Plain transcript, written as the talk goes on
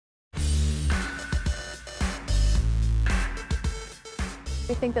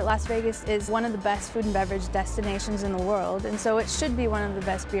I think that Las Vegas is one of the best food and beverage destinations in the world, and so it should be one of the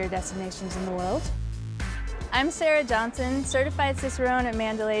best beer destinations in the world. I'm Sarah Johnson, certified Cicerone at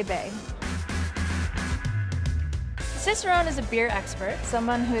Mandalay Bay. Cicerone is a beer expert,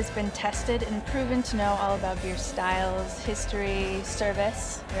 someone who has been tested and proven to know all about beer styles, history,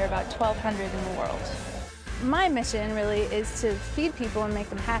 service. There are about 1,200 in the world. My mission really is to feed people and make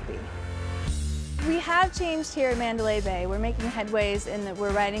them happy. We have changed here at Mandalay Bay. We're making headways in that we're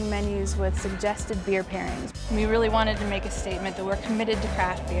writing menus with suggested beer pairings. We really wanted to make a statement that we're committed to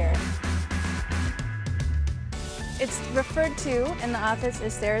craft beer. It's referred to in the office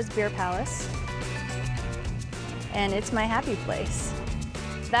as Sarah's Beer Palace, and it's my happy place.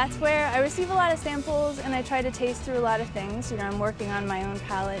 That's where I receive a lot of samples and I try to taste through a lot of things. You know, I'm working on my own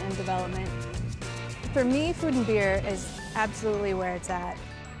palate and development. For me, food and beer is absolutely where it's at.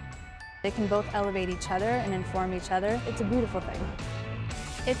 They can both elevate each other and inform each other. It's a beautiful thing.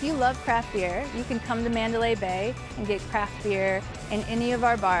 If you love craft beer, you can come to Mandalay Bay and get craft beer in any of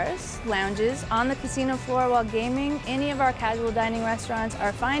our bars, lounges, on the casino floor while gaming, any of our casual dining restaurants,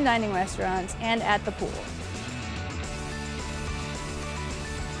 our fine dining restaurants, and at the pool.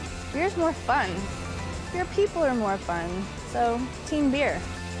 Beer's more fun. Your people are more fun, so team beer.